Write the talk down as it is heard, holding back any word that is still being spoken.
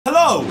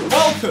Hello,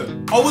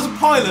 welcome. I was a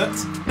pilot.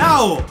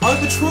 Now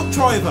I'm a truck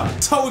driver.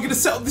 So we're going to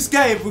set up this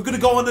game. We're going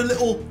to go on a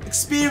little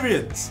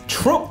experience.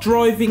 Truck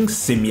Driving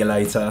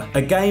Simulator,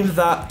 a game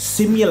that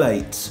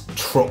simulates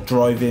truck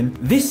driving.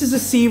 This is a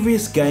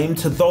serious game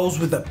to those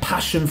with a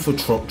passion for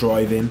truck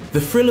driving.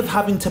 The thrill of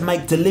having to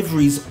make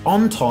deliveries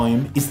on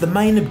time is the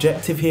main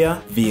objective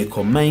here.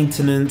 Vehicle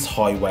maintenance,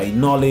 highway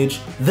knowledge,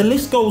 the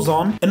list goes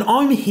on. And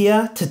I'm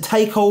here to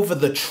take over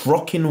the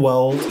trucking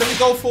world. Let me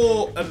go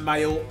for a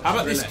male. How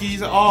about this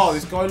geezer? Oh,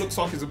 this guy looks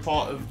like he's a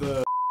part of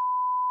the...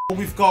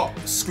 We've got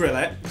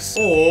Skrillex,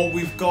 or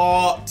we've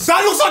got...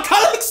 That looks like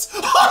Alex!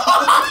 Oh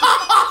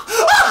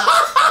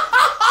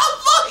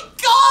my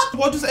god!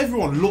 Why does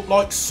everyone look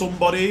like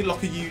somebody,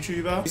 like a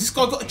YouTuber? Has this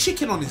guy got a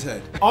chicken on his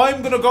head?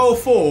 I'm gonna go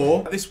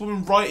for this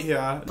woman right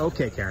here.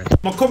 Okay, Karen.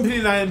 My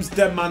company name's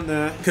Dead Man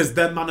There, because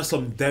Dead Man are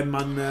some dead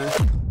man there.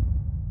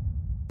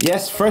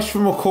 Yes, fresh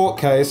from a court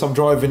case, I'm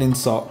driving in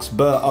socks,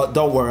 but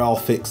don't worry, I'll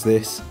fix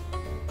this.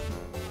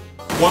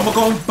 Why am I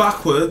going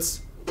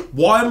backwards?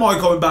 Why am I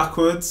going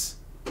backwards?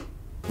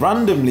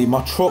 Randomly,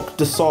 my truck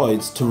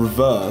decides to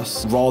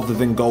reverse rather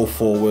than go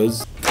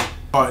forwards.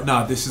 Alright,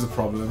 nah, this is a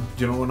problem.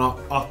 Do you know when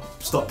I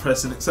stop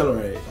pressing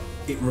accelerate,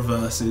 it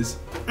reverses.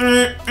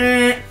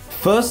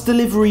 First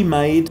delivery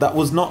made, that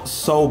was not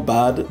so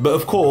bad, but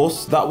of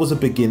course, that was a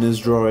beginner's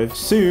drive.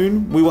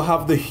 Soon, we will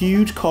have the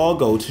huge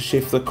cargo to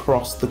shift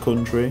across the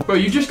country. Bro,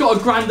 you just got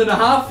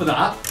 $1.50 for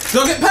that.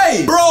 Do I get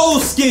paid?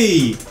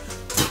 Broski!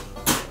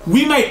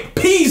 We make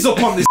peas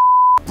up on this.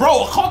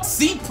 Bro, I can't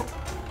see.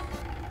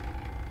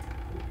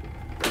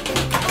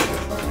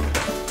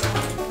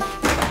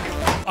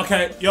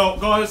 Okay, yo,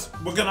 guys,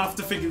 we're gonna have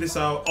to figure this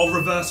out. I'll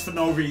reverse for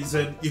no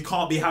reason. You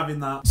can't be having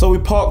that. So we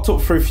parked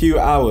up for a few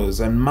hours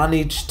and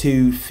managed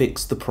to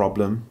fix the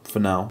problem for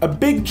now. A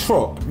big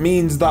truck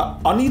means that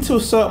I need to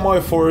assert my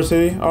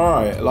authority. All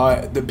right,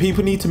 like the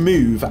people need to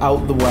move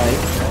out the way.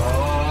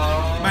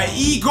 Mate,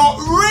 he got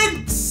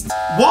rinsed.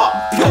 What?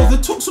 Yo,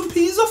 they took some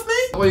peas off me?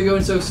 Why are you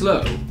going so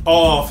slow?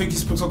 Oh, I think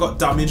it's because I got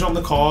damage on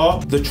the car.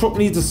 The truck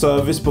needs a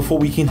service before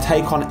we can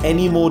take on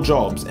any more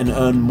jobs and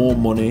earn more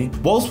money.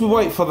 Whilst we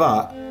wait for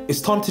that, it's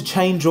time to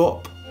change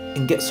up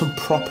and get some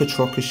proper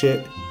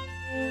truckership.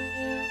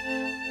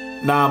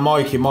 Nah,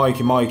 Mikey,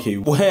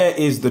 where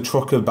is the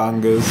trucker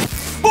bangers?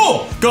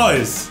 Oh,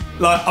 guys,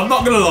 like, I'm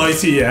not gonna lie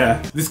to you,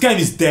 yeah. This game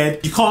is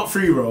dead. You can't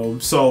free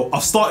roam, so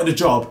I've started a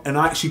job and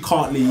I actually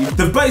can't leave.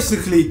 They've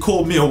basically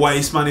called me a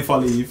waste man if I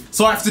leave.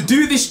 So I have to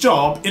do this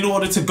job in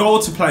order to go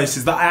to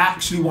places that I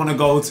actually want to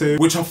go to,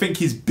 which I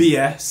think is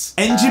BS.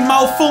 Engine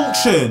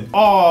malfunction.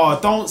 Oh,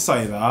 don't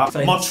say that.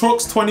 My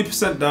truck's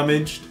 20%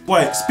 damaged.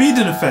 Wait,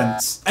 speeding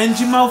offence.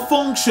 Engine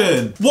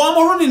malfunction. Why am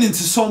I running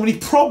into so many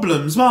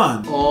problems,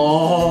 man?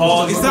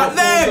 Oh, is that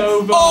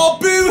them? Oh,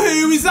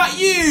 boo-hoo, is that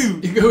you?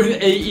 You're going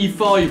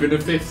 85 and a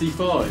 55.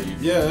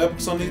 Yeah,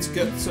 so I need to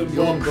get to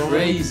You're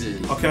crazy.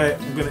 Okay,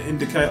 I'm gonna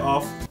indicate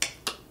off.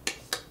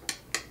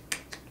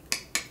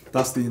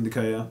 That's the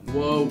indicator.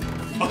 Whoa.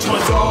 I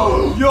tried to.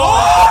 Oh! Yo!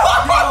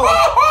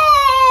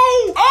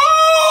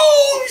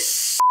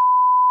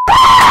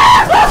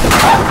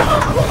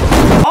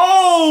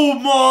 Oh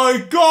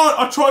my god!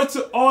 I tried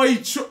to.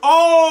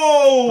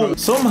 Oh!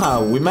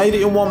 Somehow we made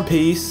it in one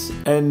piece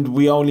and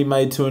we only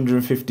made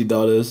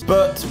 $250.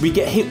 But we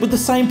get hit with the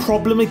same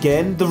problem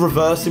again, the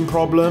reversing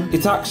problem.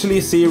 It's actually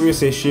a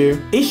serious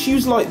issue.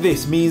 Issues like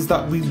this means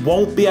that we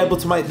won't be able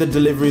to make the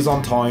deliveries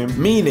on time,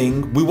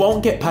 meaning we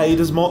won't get paid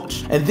as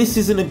much. And this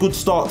isn't a good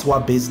start to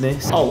our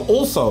business. Oh,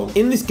 also,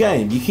 in this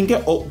game, you can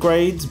get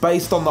upgrades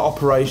based on the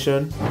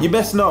operation. You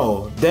best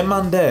know, Dead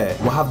Man There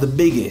will have the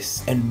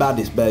biggest and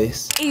baddest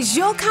base. Is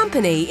your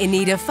company in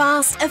need of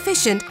fast,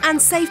 efficient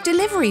and safe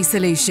delivery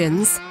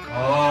solutions?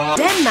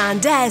 Dead Man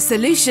Dare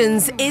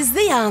Solutions is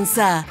the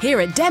answer.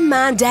 Here at Dead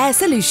Man Dare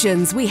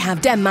Solutions, we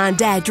have Dead Man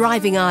Dare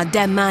driving our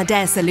Dead Man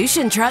Dare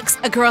solution trucks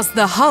across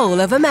the whole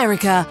of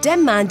America. Dead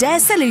Man Dare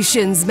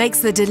Solutions makes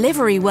the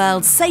delivery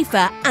world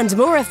safer and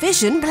more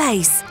efficient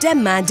place. Dead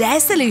Man Dare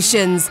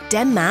Solutions,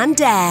 Dead Man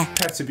Dare.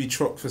 Had to be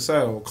truck for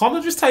sale. Can't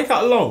I just take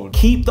out a loan?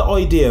 Keep the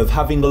idea of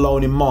having a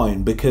loan in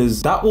mind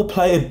because that will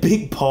play a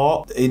big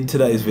part in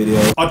today's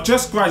video. I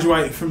just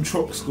graduated from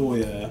truck school,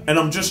 yeah, and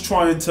I'm just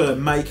trying to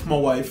make my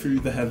way through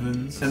the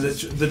heavens, and they're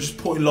just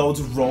putting loads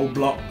of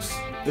roadblocks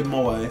in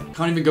my way.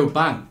 Can't even go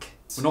bank.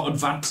 We're not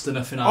advanced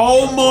enough in our...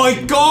 Oh my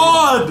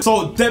god!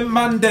 So Dead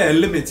Man Dare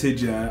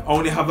Limited, yeah,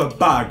 only have a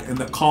bag and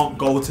that can't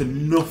go to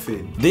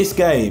nothing. This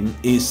game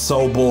is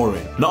so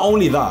boring. Not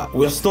only that,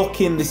 we're stuck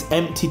in this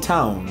empty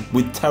town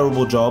with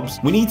terrible jobs.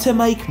 We need to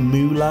make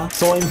moolah.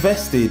 So I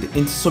invested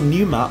into some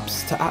new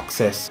maps to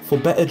access for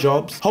better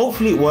jobs.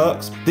 Hopefully it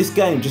works. This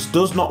game just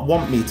does not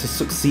want me to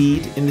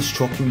succeed in this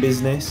trucking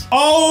business.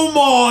 Oh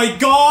my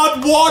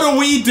god, what are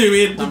we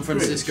doing? San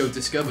Francisco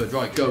discovered.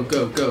 Right, go,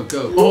 go, go,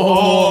 go.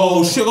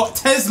 Oh, shit, I got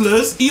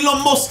Teslas.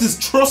 Elon Musk has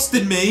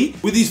trusted me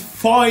with his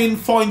fine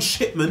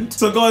shipment.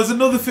 So guys,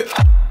 another thing.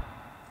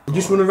 You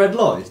just run a red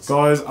light?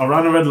 Guys, I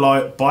ran a red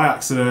light by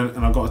accident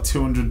and I got a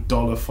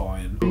 $200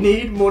 fine. You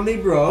need money,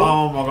 bro.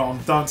 Oh my god,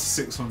 I'm down to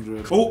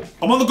 600. Oh,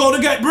 I'm on the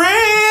Golden Gate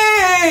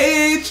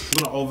Bridge! damage.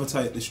 I'm gonna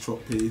overtake this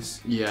truck piece.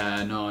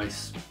 Yeah,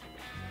 nice.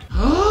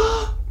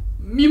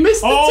 You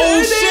missed the Oh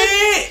turning!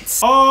 shit!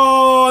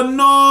 Oh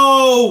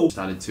no! Just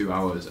added 2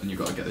 hours and you've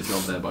got to get the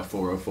job there by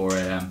 4:04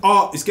 AM.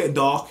 Oh, it's getting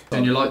dark.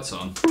 Turn your lights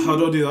on. How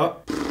do I do that?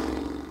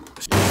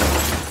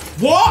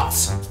 What?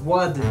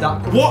 Where did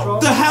that come What from?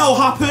 the hell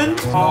happened?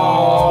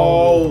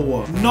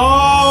 Oh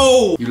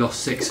no! You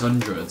lost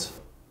 600.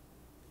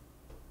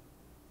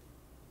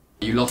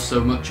 You lost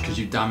so much because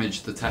you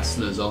damaged the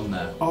Teslas on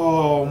there.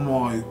 Oh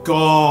my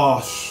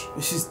gosh.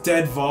 This is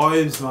dead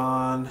vibes,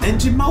 man.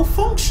 Engine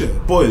malfunction.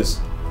 Boys,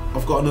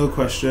 I've got another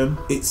question.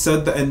 It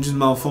said the engine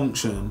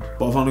malfunction,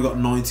 but I've only got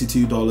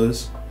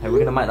 $92. Hey, we're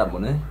gonna make that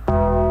money.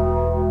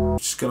 I'm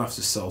just gonna have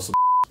to sell some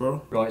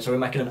bro. Right, so we're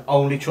making an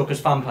Only Truckers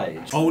fan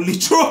page. Only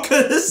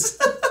truckers!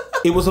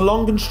 It was a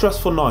long and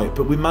stressful night,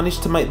 but we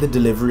managed to make the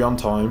delivery on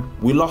time.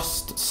 We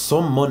lost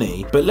some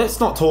money, but let's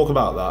not talk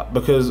about that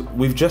because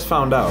we've just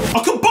found out.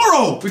 I can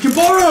borrow! We can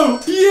borrow!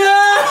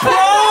 Yeah!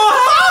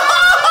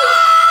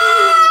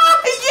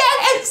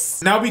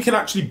 Yes! Now we can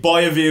actually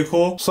buy a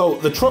vehicle. So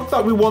the truck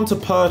that we want to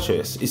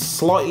purchase is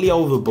slightly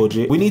over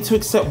budget. We need to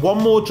accept one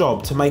more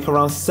job to make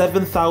around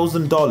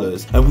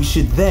 $7,000 and we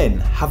should then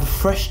have a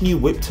fresh new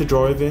whip to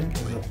drive in.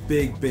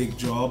 A big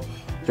job. Do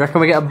you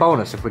reckon we get a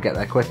bonus if we get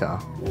there quicker?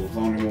 Well, there's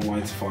only one way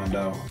to find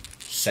out.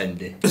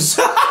 Send it.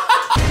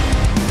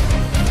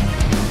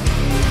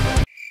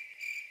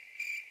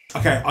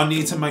 Okay, I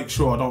need to make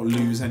sure I don't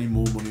lose any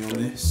more money on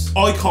this.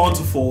 I can't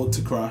afford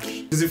to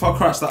crash. Because if I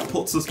crash, that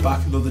puts us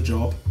back another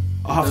job.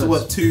 I have to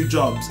work 2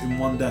 jobs in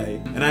one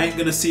day. And I ain't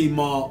gonna see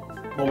my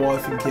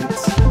wife and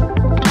kids.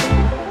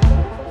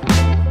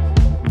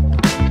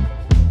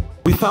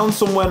 We found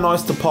somewhere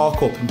nice to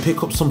park up and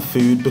pick up some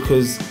food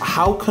because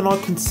how can I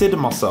consider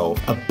myself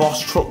a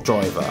boss truck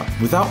driver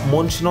without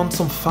munching on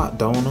some fat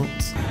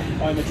donuts?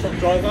 I'm a truck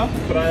driver,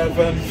 but I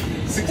have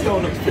 6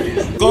 donuts,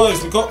 please.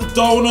 Guys, we got the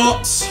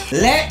donuts.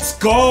 Let's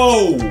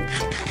go!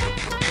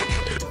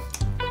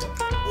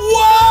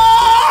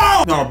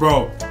 Whoa! No,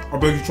 bro, I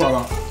beg you try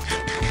that.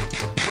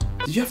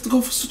 Did you have to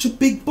go for such a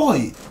big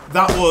bite?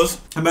 That was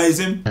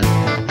amazing.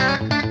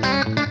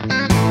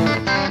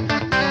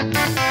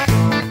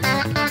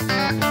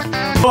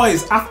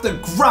 Guys, after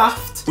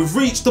graft, we've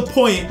reached the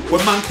point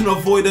where man can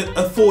afford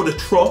a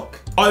truck.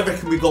 I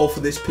reckon we go for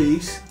this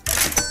piece.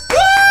 Woo!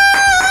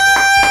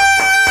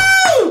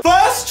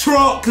 First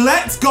truck,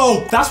 let's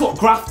go. That's what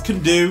graft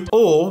can do.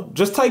 Or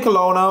just take a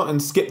loan out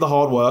and skip the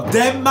hard work.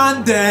 Them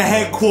man there,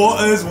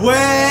 headquarters,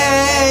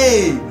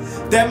 way.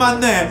 Them man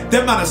there,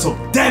 them man are some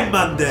them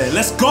man there.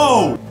 Let's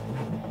go.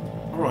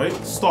 All right,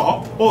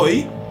 stop.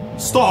 Oi.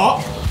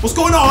 Stop! What's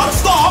going on?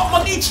 Stop!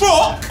 My new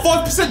truck!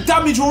 5%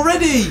 damage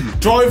already!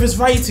 Driver's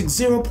rating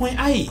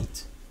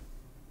 0.8.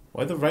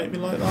 Why they rate me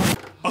like that?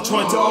 I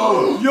tried to.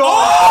 Oh! Yo!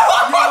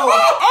 Oh!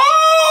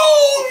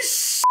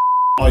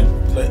 I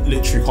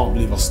literally can't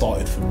believe I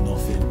started from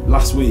nothing.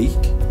 Last week,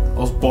 I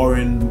was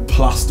borrowing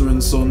Plaster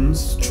and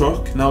Sons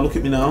truck. Now look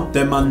at me now.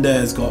 Their man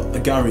there's got a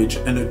garage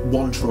and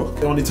one truck.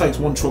 It only takes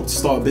one truck to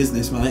start a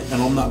business, mate, and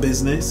I'm that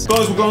business.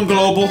 Guys, we're going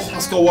global.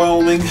 Let's go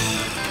Wyoming.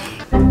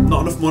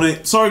 Not enough money.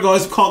 Sorry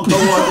guys, can't go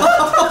Wyoming.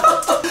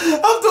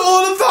 After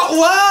all of that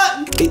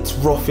work! It's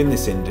rough in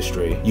this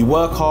industry. You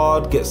work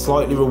hard, get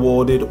slightly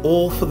rewarded,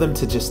 all for them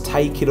to just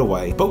take it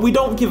away. But we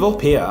don't give up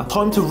here.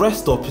 Time to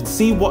rest up and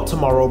see what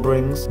tomorrow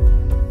brings.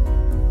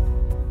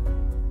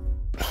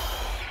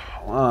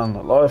 Man,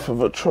 the life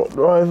of a truck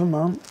driver,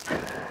 man.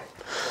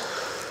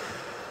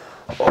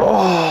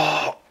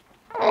 Oh,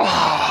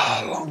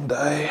 long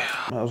day.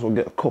 Might as well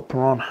get a cuppa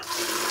on.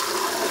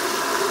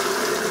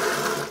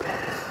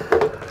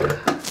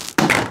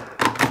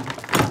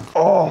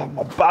 Oh,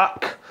 my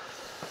back.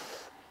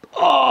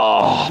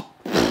 Oh.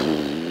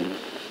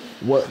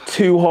 Worked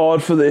too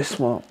hard for this,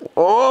 man.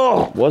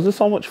 Oh. Why is there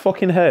so much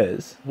fucking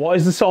hairs? Why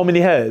is there so many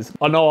hairs?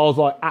 I know I was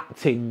like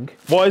acting.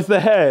 Why is there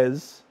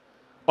hairs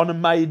on a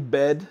made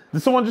bed?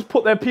 Did someone just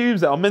put their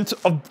pubes out?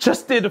 I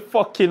just did a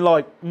fucking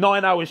like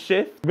 9-hour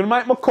shift. I'm gonna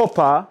make my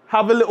cuppa,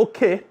 have a little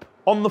kip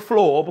on the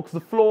floor because the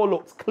floor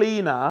looks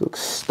cleaner. Looks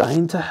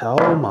stained to hell,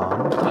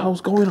 man. What the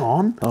hell's going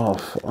on? Oh,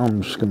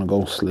 I'm just gonna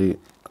go sleep.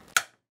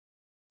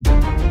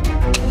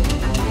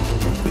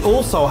 We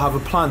also have a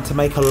plan to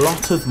make a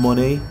lot of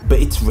money,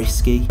 but it's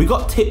risky. We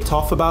got tipped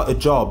off about a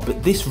job,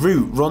 but this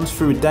route runs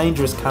through a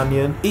dangerous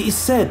canyon. It is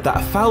said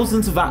that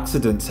thousands of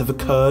accidents have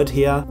occurred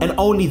here, and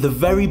only the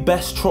very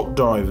best truck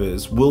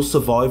drivers will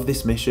survive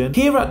this mission.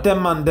 Here at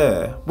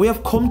Demandere, we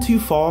have come too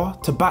far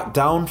to back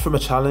down from a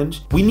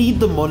challenge. We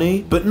need the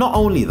money, but not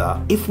only that,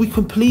 if we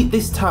complete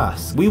this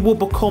task, we will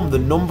become the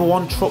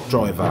 #1 truck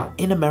driver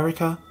in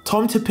America.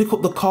 Time to pick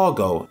up the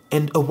cargo,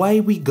 and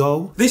away we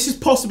go. This is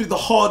possibly the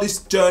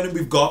hardest journey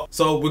we've got,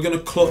 so we're gonna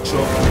clutch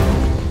up.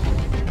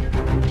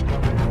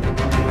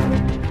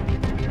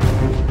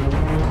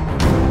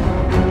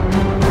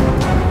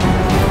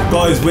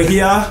 Guys, we're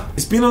here.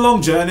 It's been a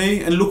long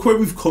journey, and look where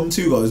we've come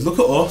to, guys. Look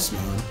at us,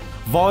 man.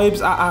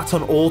 Vibes are at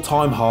an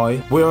all-time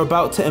high. We're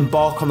about to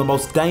embark on the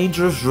most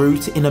dangerous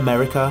route in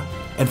America,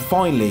 and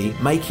finally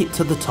make it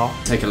to the top.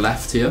 Take a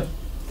left here.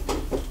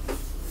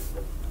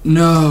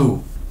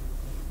 No.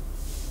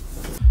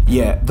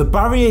 Yeah, the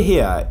barrier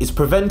here is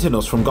preventing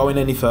us from going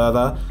any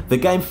further. The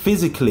game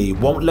physically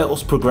won't let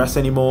us progress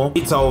anymore.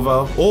 It's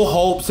over. All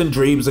hopes and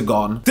dreams are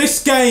gone.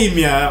 This game,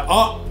 yeah,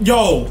 I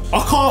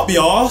can't be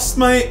arsed,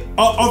 mate.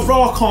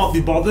 I can't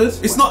be bothered.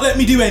 It's not letting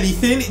me do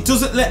anything. It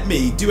doesn't let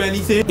me do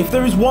anything. If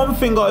there is one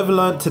thing I've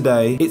learned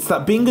today, it's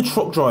that being a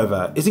truck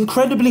driver is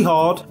incredibly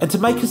hard, and to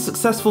make a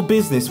successful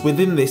business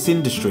within this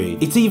industry,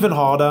 it's even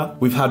harder.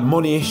 We've had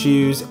money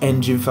issues,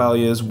 engine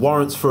failures,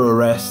 warrants for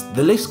arrest.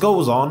 The list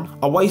goes on.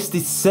 I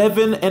wasted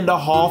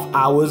 7.5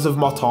 hours of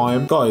my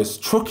time. Guys,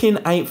 trucking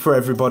ain't for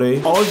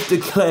everybody. I've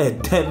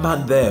declared Dead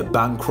Man There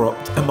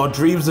bankrupt, and my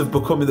dreams of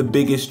becoming the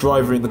biggest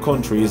driver in the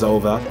country is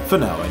over. For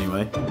now,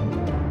 anyway.